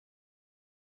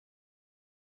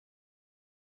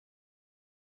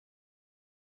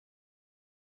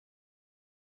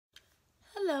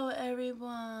Hello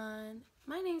everyone,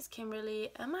 my name is Kimberly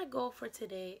and my goal for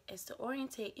today is to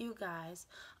orientate you guys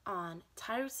on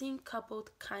tyrosine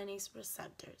coupled kinase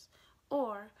receptors,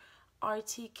 or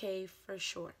RTK for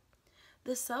short.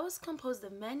 The cell is composed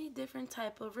of many different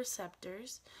types of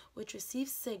receptors which receive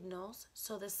signals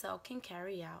so the cell can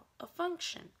carry out a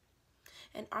function.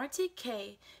 An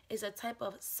RTK is a type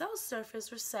of cell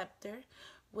surface receptor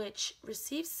which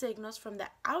receives signals from the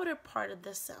outer part of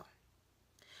the cell.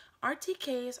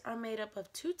 RTKs are made up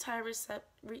of two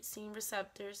tyrosine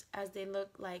receptors as they look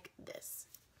like this.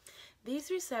 These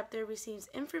receptors receive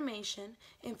information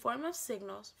in form of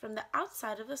signals from the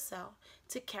outside of the cell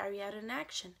to carry out an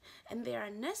action, and they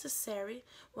are necessary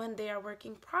when they are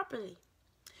working properly.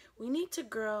 We need to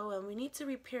grow and we need to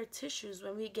repair tissues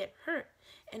when we get hurt,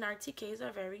 and RTKs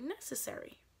are very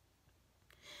necessary.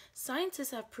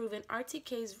 Scientists have proven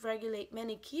RTKs regulate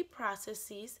many key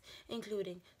processes,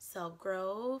 including cell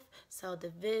growth, cell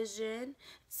division,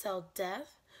 cell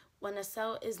death, when a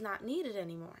cell is not needed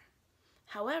anymore.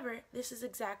 However, this is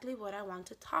exactly what I want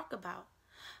to talk about,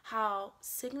 how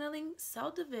signaling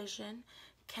cell division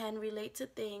can relate to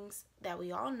things that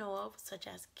we all know of, such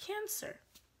as cancer.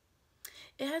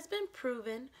 It has been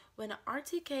proven when an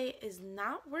RTK is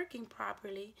not working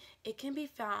properly, it can be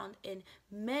found in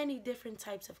many different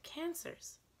types of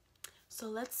cancers. So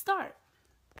let's start.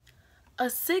 A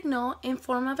signal in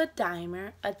form of a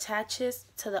dimer attaches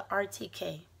to the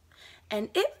RTK, and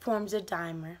it forms a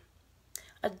dimer.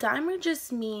 A dimer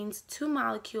just means two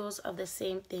molecules of the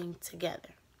same thing together.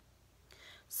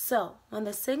 So when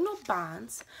the signal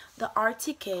bonds, the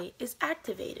RTK is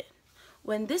activated.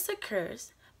 When this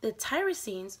occurs, the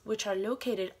tyrosines, which are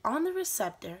located on the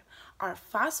receptor, are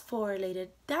phosphorylated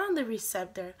down the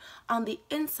receptor on the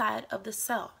inside of the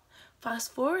cell.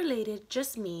 Phosphorylated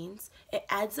just means it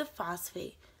adds a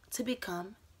phosphate to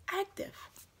become active.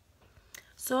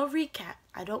 So a recap,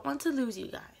 I don't want to lose you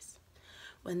guys.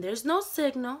 When there's no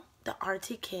signal, the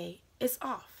RTK is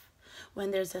off. When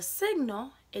there's a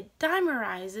signal, it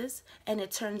dimerizes and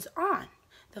it turns on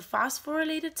the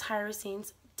phosphorylated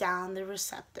tyrosines down the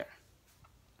receptor.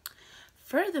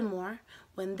 Furthermore,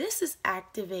 when this is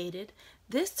activated,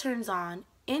 this turns on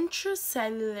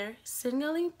intracellular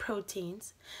signaling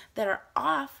proteins that are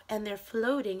off and they're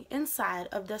floating inside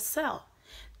of the cell,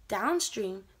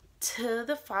 downstream to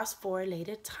the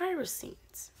phosphorylated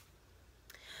tyrosines.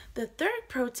 The third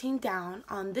protein down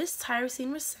on this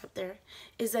tyrosine receptor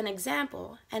is an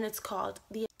example, and it's called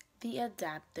the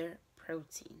adapter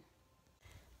protein.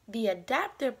 The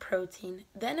adapter protein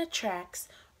then attracts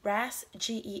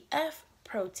RAS-GEF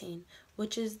protein,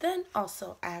 which is then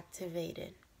also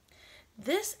activated.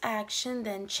 This action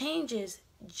then changes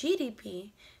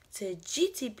GDP to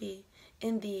GTP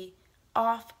in the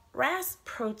off RAS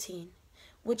protein,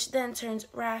 which then turns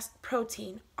RAS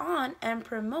protein on and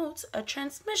promotes a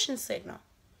transmission signal.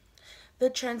 The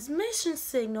transmission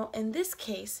signal in this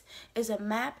case is a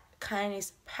MAP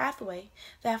kinase pathway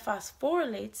that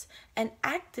phosphorylates and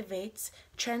activates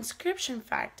transcription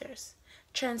factors.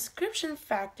 Transcription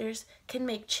factors can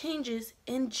make changes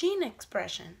in gene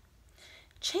expression.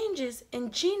 Changes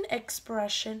in gene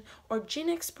expression or gene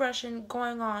expression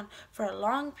going on for a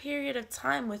long period of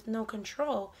time with no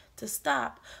control to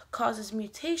stop causes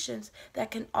mutations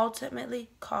that can ultimately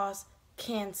cause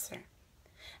cancer.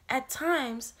 At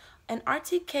times, an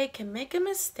RTK can make a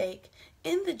mistake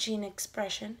in the gene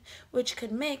expression, which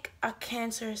could make a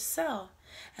cancerous cell,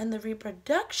 and the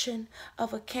reproduction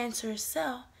of a cancerous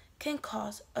cell can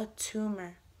cause a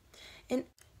tumor.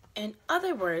 In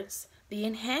other words, the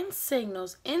enhanced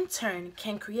signals in turn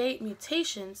can create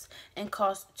mutations and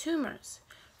cause tumors,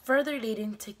 further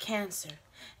leading to cancer.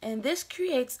 And this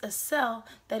creates a cell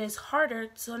that is harder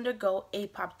to undergo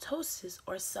apoptosis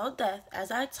or cell death,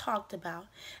 as I talked about,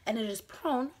 and it is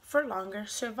prone for longer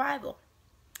survival.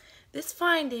 This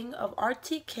finding of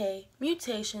RTK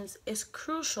mutations is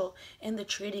crucial in the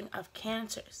treating of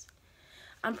cancers.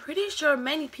 I'm pretty sure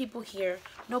many people here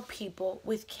know people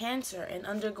with cancer and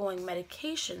undergoing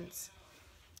medications.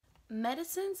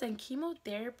 Medicines and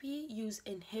chemotherapy use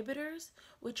inhibitors,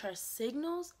 which are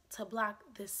signals to block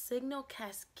the signal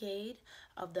cascade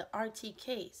of the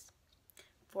RTKs.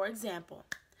 For example,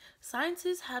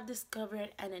 scientists have discovered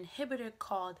an inhibitor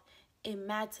called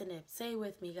imatinib. Say it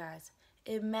with me, guys.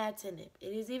 Imatinib.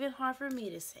 It is even hard for me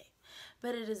to say.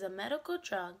 But it is a medical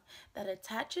drug that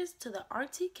attaches to the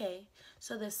RTK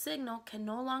so the signal can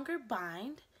no longer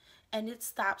bind, and it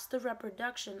stops the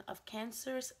reproduction of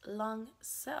cancerous lung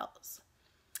cells.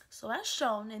 So as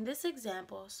shown in this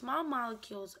example, small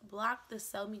molecules block the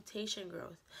cell mutation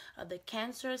growth of the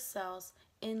cancerous cells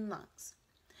in lungs.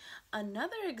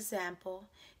 Another example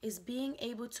is being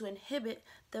able to inhibit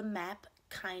the MAP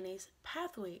kinase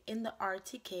pathway in the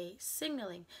RTK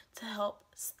signaling to help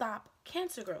stop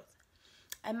cancer growth.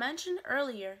 I mentioned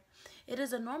earlier, it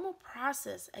is a normal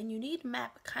process and you need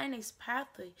MAP kinase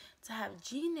pathway to have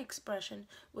gene expression,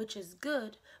 which is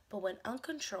good, but when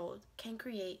uncontrolled can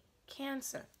create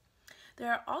cancer.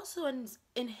 There are also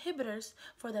inhibitors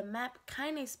for the MAP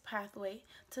kinase pathway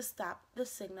to stop the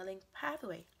signaling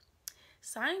pathway.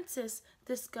 Scientists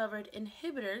discovered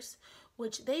inhibitors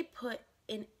which they put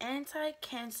in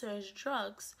anti-cancerous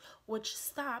drugs which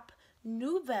stop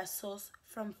new vessels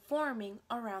from forming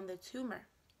around the tumor.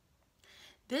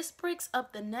 This breaks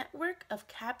up the network of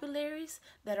capillaries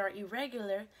that are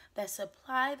irregular that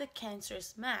supply the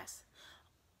cancerous mass,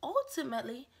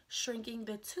 ultimately shrinking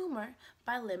the tumor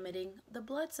by limiting the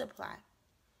blood supply.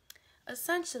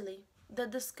 Essentially, the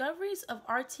discoveries of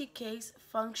RTK's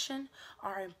function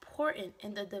are important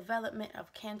in the development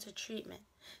of cancer treatment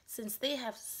since they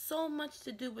have so much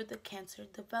to do with the cancer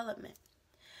development.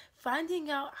 Finding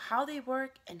out how they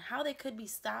work and how they could be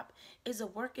stopped is a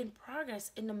work in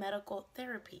progress in the medical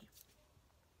therapy.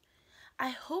 I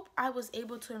hope I was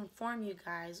able to inform you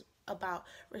guys about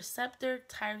receptor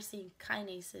tyrosine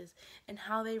kinases and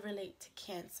how they relate to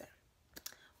cancer.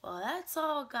 Well, that's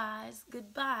all, guys.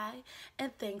 Goodbye,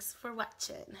 and thanks for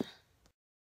watching.